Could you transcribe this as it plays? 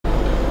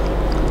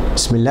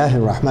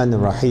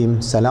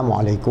Bismillahirrahmanirrahim.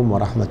 Assalamualaikum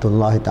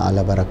warahmatullahi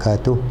ta'ala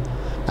barakatuh.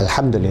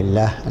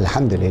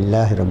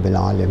 Alhamdulillahi rabbil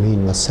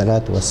alamin.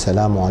 Wassalatu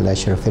wassalamu ala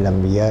asyrafil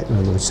anbiya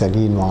wal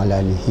mursalin wa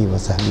ala alihi wa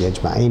sahbihi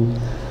ajma'in.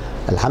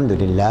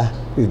 Alhamdulillah,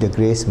 with the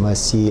grace,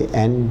 mercy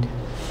and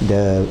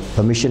the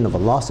permission of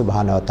Allah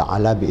subhanahu wa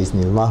ta'ala,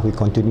 biiznillah, we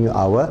continue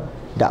our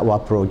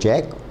da'wah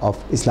project of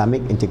Islamic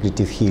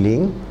integrative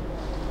healing,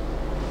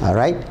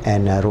 alright,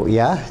 and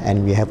ru'yah,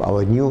 and we have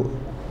our new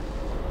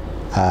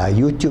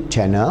YouTube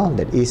channel,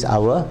 that is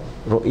our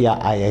Ru'ya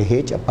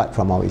IIH. Apart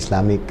from our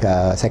Islamic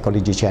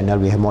psychology channel,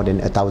 we have more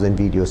than 1,000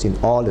 videos in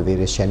all the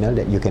various channels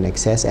that you can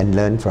access and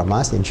learn from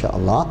us,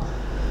 inshallah.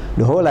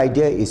 The whole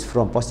idea is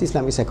from Positive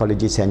Islamic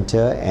Psychology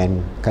Center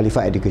and Khalifa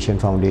Education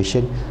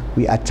Foundation.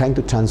 We are trying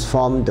to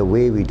transform the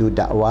way we do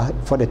da'wah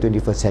for the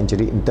 21st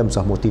century in terms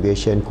of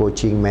motivation,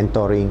 coaching,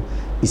 mentoring,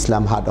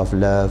 Islam heart of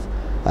love,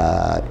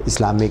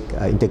 Islamic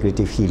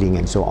integrative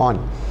healing and so on.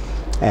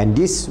 And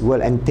this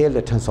will entail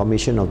the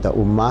transformation of the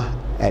ummah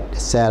at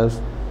self,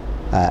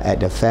 at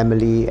the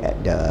family, at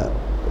the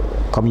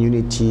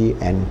community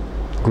and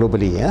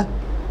globally.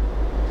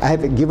 I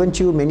have given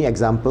you many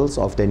examples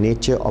of the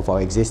nature of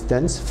our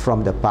existence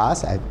from the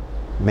past. I have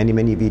many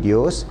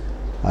videos,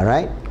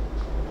 alright,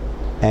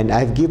 and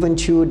I've given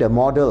you the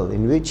model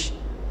in which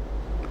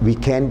we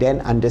can then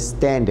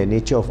understand the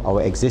nature of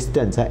our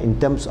existence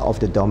in terms of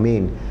the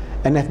domain.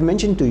 And I've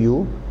mentioned to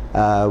you,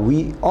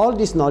 all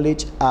this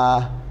knowledge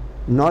are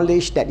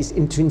knowledge that is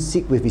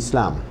intrinsic with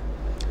Islam,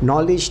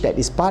 knowledge that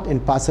is part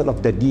and parcel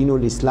of the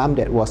Dinul Islam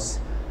that was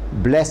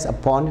blessed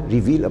upon,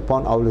 revealed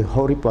upon our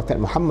Holy Prophet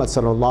Muhammad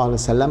sallallahu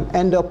alaihi wasallam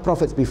and the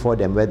prophets before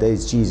them, whether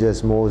it's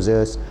Jesus,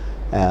 Moses,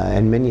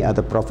 and many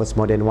other prophets,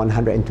 more than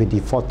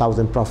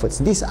 124,000 prophets.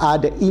 These are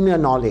the inner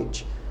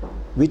knowledge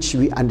which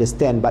we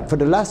understand. But for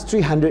the last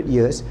 300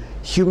 years,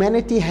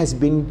 humanity has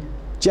been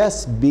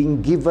just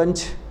being given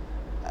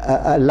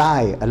a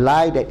lie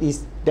that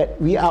is that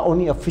we are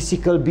only a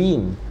physical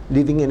being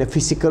living in a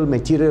physical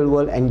material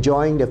world,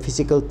 enjoying the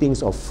physical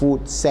things of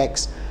food,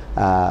 sex,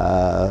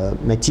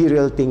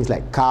 material things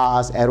like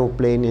cars,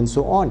 aeroplane and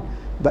so on,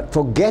 but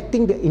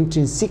forgetting the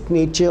intrinsic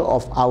nature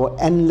of our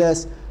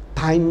endless,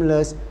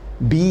 timeless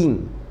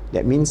being.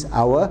 That means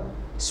our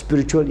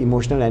spiritual,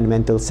 emotional and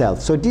mental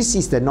self. So this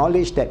is the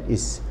knowledge that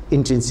is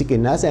intrinsic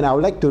in us, and I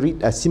would like to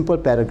read a simple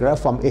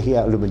paragraph from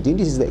Ihya Ulumuddin.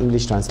 This is the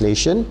English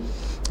translation,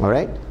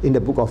 alright, in the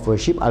book of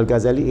worship,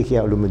 Al-Ghazali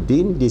Ihya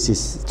Ulumuddin. This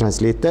is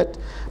translated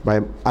by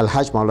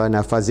Al-Hajj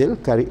Maulana Fazil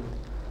Kari.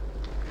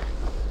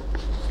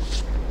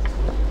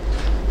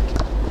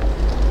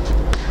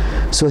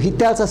 So he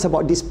tells us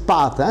about this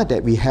path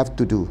that we have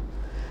to do.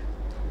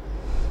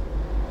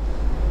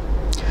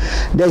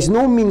 There is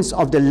no means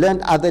of the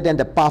learned other than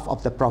the path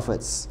of the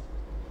prophets,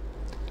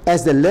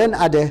 as the learned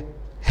are the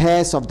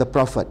hairs of the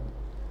prophet.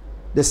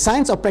 The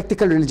science of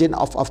practical religion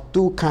of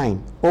two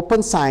kinds: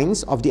 open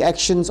science of the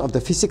actions of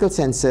the physical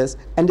senses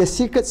and the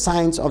secret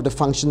science of the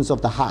functions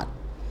of the heart.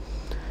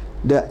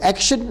 The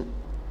action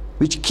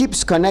which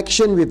keeps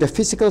connection with the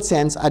physical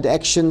sense are the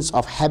actions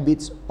of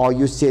habits or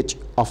usage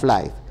of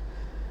life.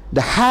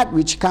 The heart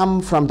which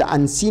comes from the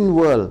unseen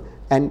world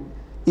and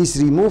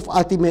is removed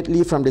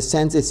ultimately from the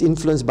sense is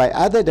influenced by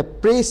either the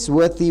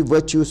praiseworthy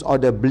virtues or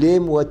the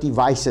blameworthy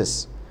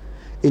vices.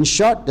 In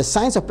short, the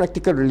science of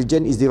practical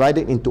religion is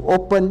divided into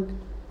open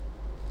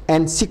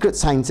and secret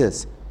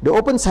sciences. The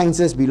open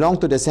sciences belong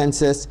to the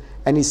senses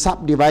and is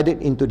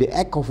subdivided into the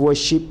act of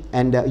worship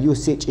and the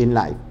usage in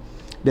life.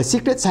 The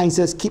secret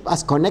sciences keep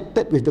us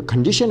connected with the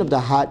condition of the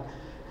heart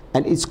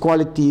and its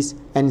qualities,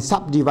 and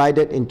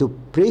subdivided into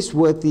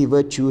praiseworthy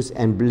virtues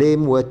and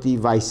blameworthy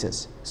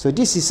vices. So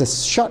this is a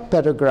short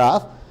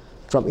paragraph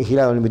from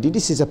Ihya Ulumuddin.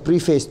 This is a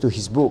preface to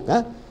his book,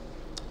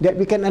 that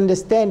we can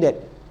understand that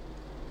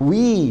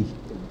we,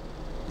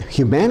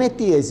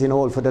 humanity as in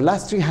all, for the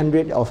last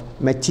 300 of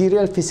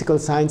material physical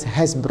science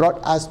has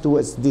brought us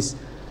towards this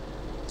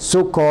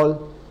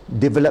so-called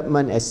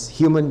development as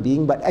human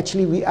being, but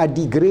actually we are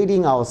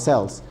degrading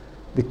ourselves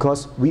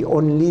because we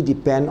only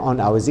depend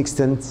on our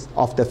existence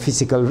of the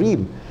physical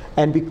realm.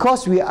 And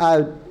because we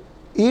are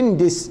in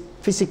this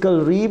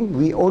physical realm,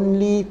 we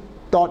only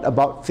thought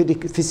about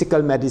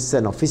physical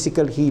medicine or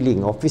physical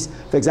healing, or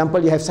for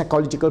example, you have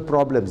psychological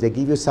problems, they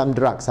give you some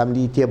drug, some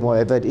lithium,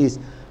 whatever it is,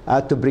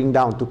 to bring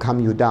down, to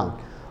calm you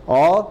down,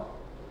 or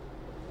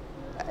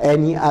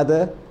any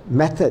other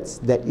methods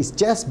that is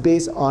just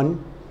based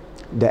on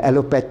the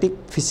allopathic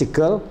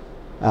physical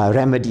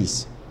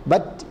remedies.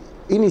 But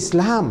in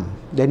Islam,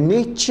 the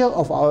nature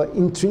of our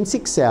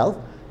intrinsic self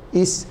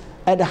is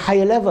at a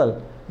higher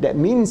level. That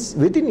means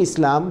within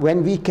Islam,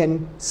 when we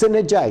can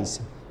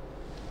synergize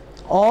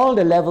all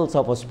the levels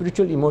of our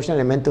spiritual, emotional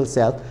and mental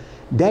self,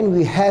 then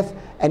we have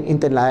an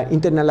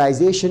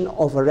internalization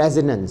of a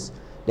resonance.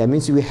 That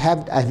means we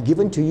have, I've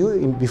given to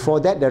you before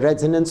that, the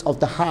resonance of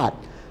the heart,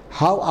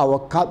 how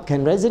our heart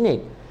can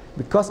resonate,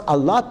 because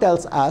Allah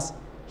tells us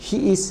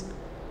He is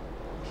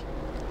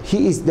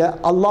the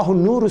Allahu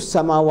Nurus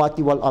Samawati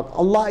wal Ard.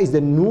 Allah is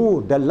the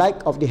Nur, the light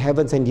of the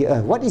heavens and the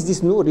earth. What is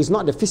this Nur? It's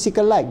not the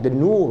physical light, the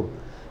Nur.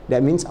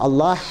 That means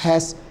Allah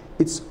has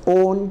its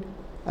own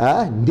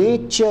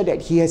nature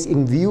that He has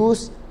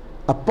infused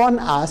upon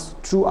us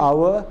through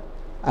our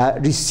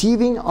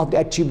receiving of the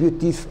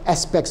attributive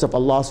aspects of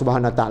Allah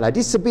subhanahu wa ta'ala.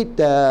 This is a bit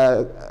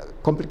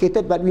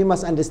complicated, but we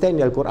must understand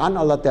in the Quran.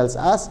 Allah tells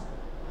us,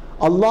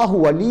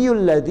 Allahu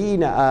waliyul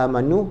ladina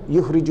amanu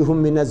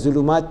yukhrijuhum minaz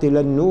zulumati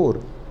ilan nur.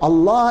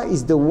 Allah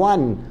is the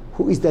one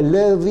who is the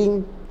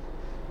loving,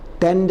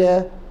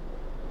 tender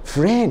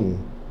friend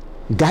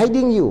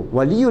guiding you.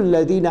 Waliyul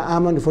ladina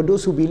amanu, for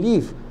those who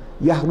believe,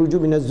 yakhruju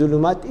minaz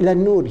zulumat ilan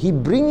nur. He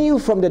bring you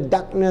from the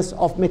darkness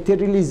of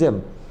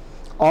materialism,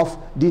 of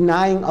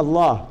denying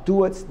Allah,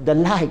 towards the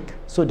light.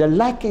 So the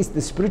light is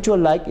the spiritual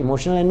light,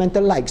 emotional and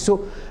mental light.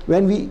 So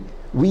when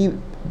we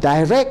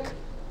direct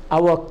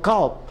our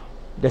qalb,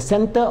 the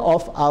center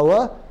of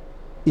our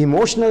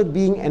emotional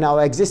being and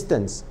our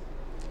existence,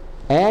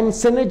 and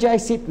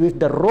synergize it with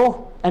the ruh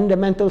and the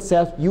mental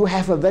self, you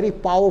have a very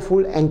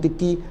powerful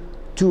entity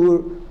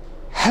to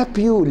help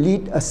you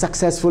lead a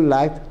successful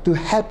life, to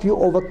help you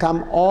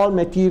overcome all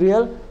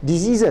material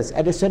diseases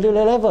at a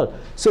cellular level.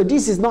 So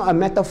this is not a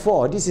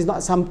metaphor. This is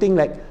not something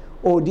like,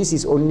 oh, this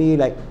is only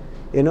like,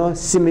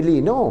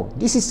 simile. No,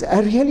 this is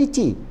a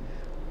reality.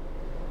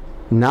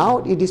 Now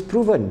it is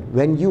proven,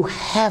 when you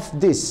have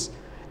this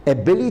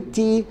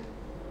ability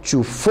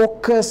to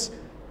focus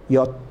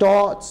your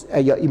thoughts,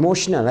 your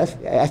emotional,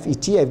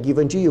 F-E-T, I've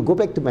given to you. You go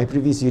back to my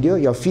previous video,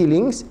 your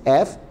feelings,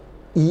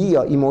 F-E,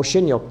 your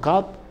emotion, your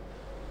qalb.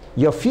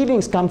 Your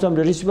feelings come from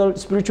the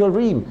spiritual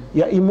realm.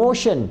 Your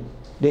emotion,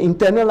 the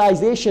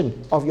internalization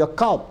of your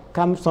qalb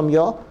comes from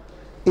your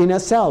inner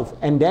self.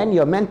 And then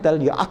your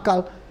mental, your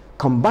akal,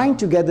 combined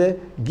together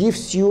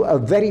gives you a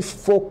very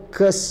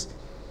focused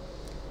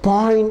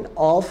point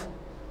of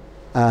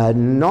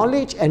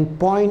knowledge and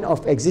point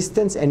of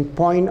existence and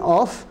point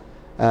of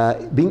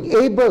being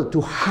able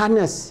to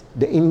harness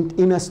the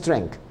inner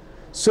strength.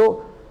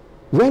 So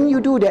when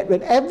you do that,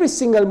 when every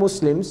single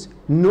Muslims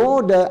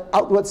know the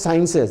outward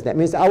sciences, that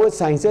means outward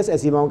sciences,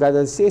 as Imam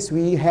Ghazali says,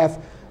 we have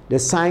the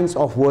science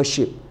of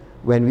worship.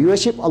 When we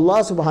worship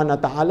Allah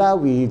subhanahu wa ta'ala,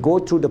 we go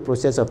through the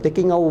process of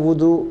taking our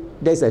wudu.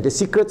 There's the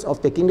secrets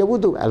of taking the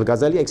wudu.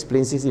 Al-Ghazali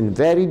explains this in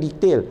very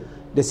detail.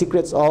 The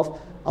secrets of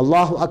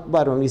Allahu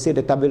Akbar, when we say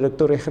the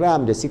Tabiratul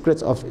Ihram, the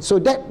secrets of... So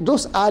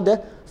those are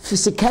the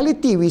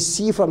physicality we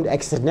see from the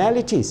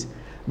externalities.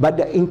 But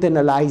the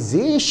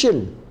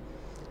internalization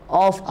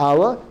of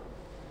our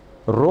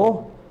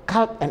ruh,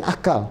 qalb and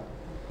akal,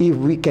 if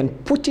we can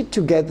put it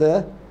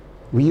together,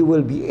 we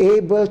will be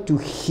able to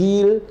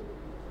heal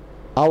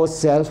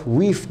ourselves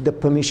with the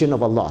permission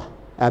of Allah.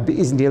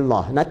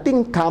 Bi'iznillah.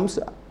 Nothing comes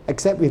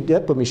except with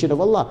the permission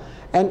of Allah.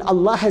 And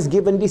Allah has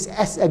given this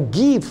as a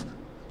gift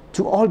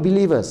to all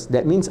believers.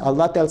 That means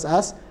Allah tells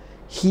us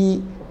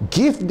He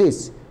gives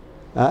this.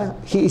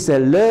 He is a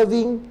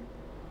loving,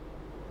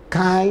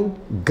 kind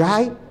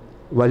guide.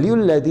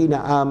 Waliyul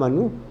ladina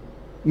amanu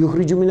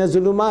yukhriju minaz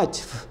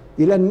zulumat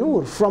ila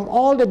nur. From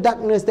all the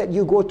darkness that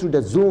you go through,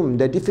 the zoom,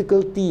 the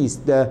difficulties,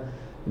 the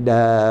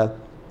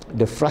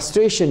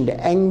frustration, the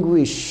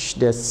anguish,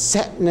 the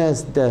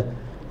sadness, the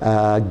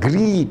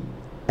greed,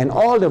 and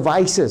all the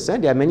vices.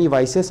 There are many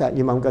vices.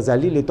 Imam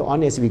Ghazali, later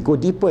on, as we go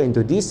deeper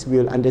into this, we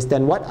will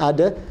understand what are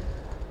the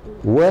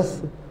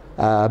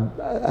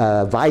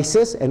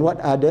vices and what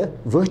are the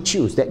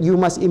virtues that you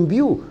must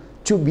imbue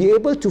to be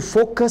able to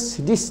focus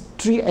these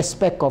three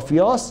aspects of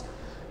yours,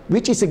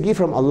 which is a gift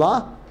from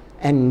Allah,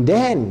 and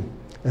then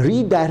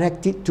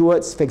redirect it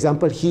towards, for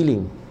example,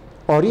 healing,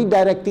 or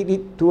redirected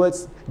it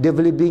towards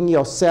developing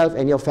yourself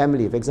and your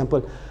family. For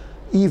example,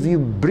 if you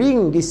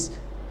bring this,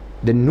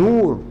 the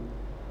nur,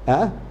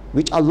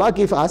 which Allah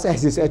gives us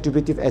as this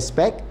attributive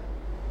aspect,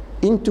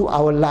 into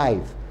our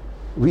life,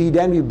 we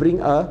bring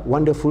a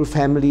wonderful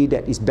family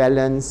that is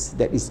balanced,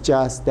 that is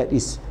just, that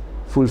is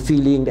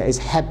fulfilling, that is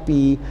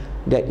happy,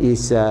 that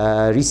is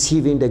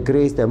receiving the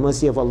grace, the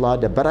mercy of Allah,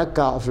 the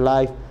barakah of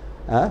life,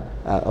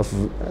 of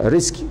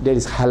rizq that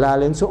is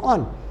halal, and so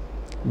on.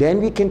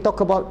 Then we can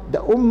talk about the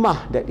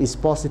ummah that is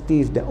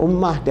positive, the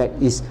ummah that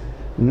is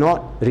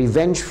not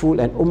revengeful,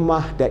 and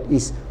ummah that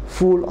is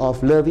full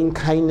of loving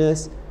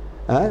kindness,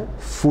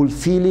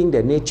 fulfilling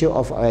the nature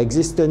of our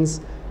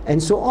existence,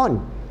 and so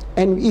on.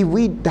 And if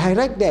we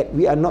direct that,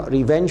 we are not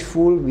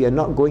revengeful, we are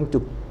not going to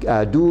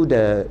do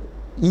the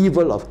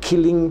evil of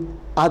killing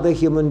other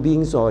human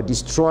beings or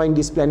destroying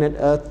this planet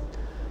Earth,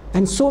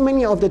 and so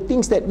many of the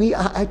things that we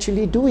are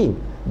actually doing.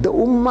 The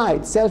ummah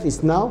itself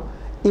is now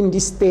in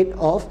this state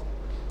of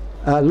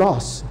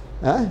loss.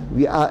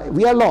 We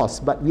are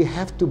lost, but we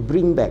have to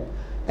bring back.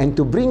 And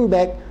to bring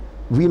back,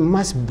 we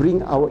must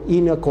bring our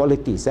inner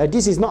qualities.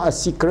 This is not a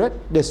secret.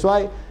 That's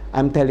why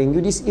I'm telling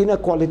you, these inner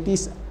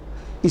qualities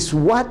is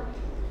what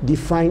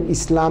define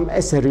Islam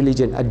as a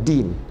religion, a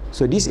deen.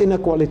 So these inner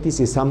qualities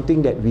is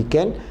something that we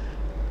can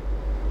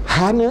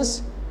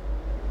harness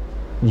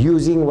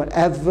using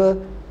whatever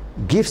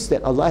gifts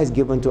that Allah has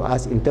given to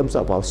us in terms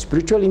of our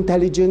spiritual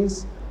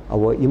intelligence,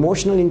 our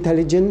emotional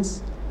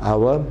intelligence,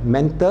 our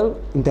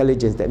mental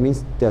intelligence. That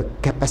means the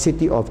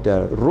capacity of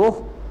the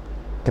ruh,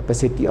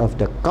 capacity of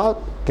the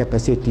qalb,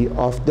 capacity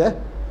of the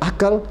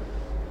akal,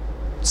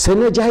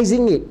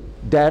 synergizing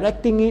it,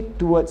 directing it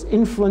towards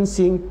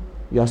influencing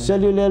your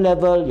cellular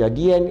level, your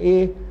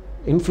DNA,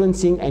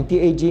 influencing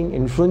anti-aging,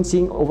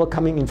 influencing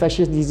overcoming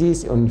infectious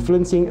disease,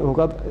 influencing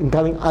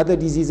overcoming other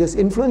diseases,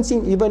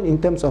 influencing even in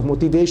terms of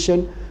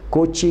motivation,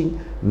 coaching,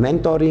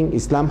 mentoring,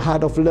 Islam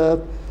heart of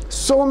love.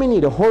 So many,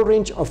 the whole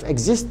range of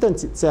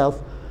existence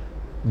itself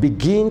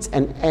begins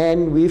and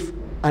ends with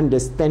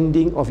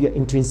understanding of your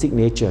intrinsic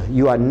nature.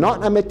 You are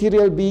not a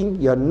material being,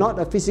 you are not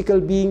a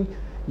physical being,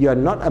 you are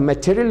not a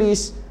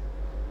materialist.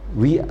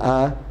 We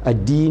are a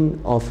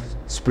deen of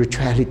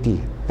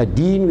spirituality, a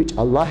deen which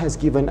Allah has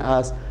given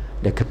us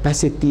the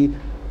capacity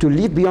to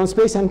live beyond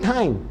space and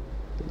time.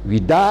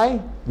 We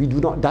die, we do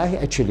not die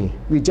actually.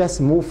 We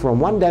just move from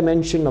one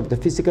dimension of the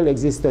physical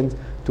existence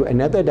to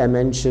another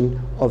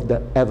dimension of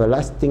the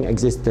everlasting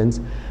existence,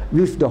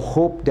 with the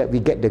hope that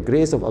we get the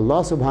grace of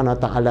Allah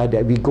subhanahu wa ta'ala,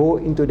 that we go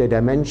into the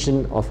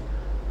dimension of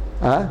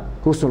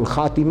husnul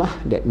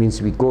khatimah. That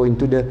means we go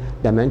into the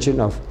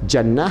dimension of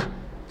Jannah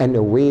and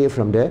away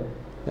from the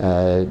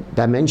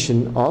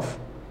dimension of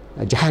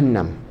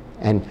Jahannam.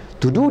 And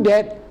to do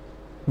that,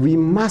 we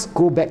must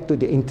go back to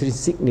the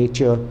intrinsic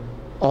nature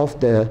of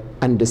the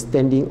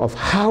understanding of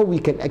how we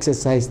can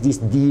exercise this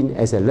deen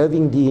as a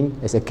loving deen,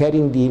 as a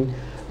caring deen,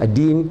 a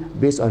deen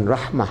based on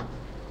rahmah.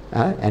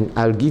 And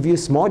I'll give you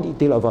small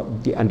detail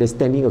about the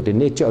understanding of the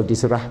nature of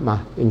this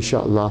rahmah,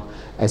 inshallah,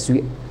 as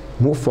we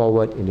move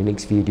forward in the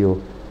next video,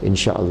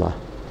 inshallah.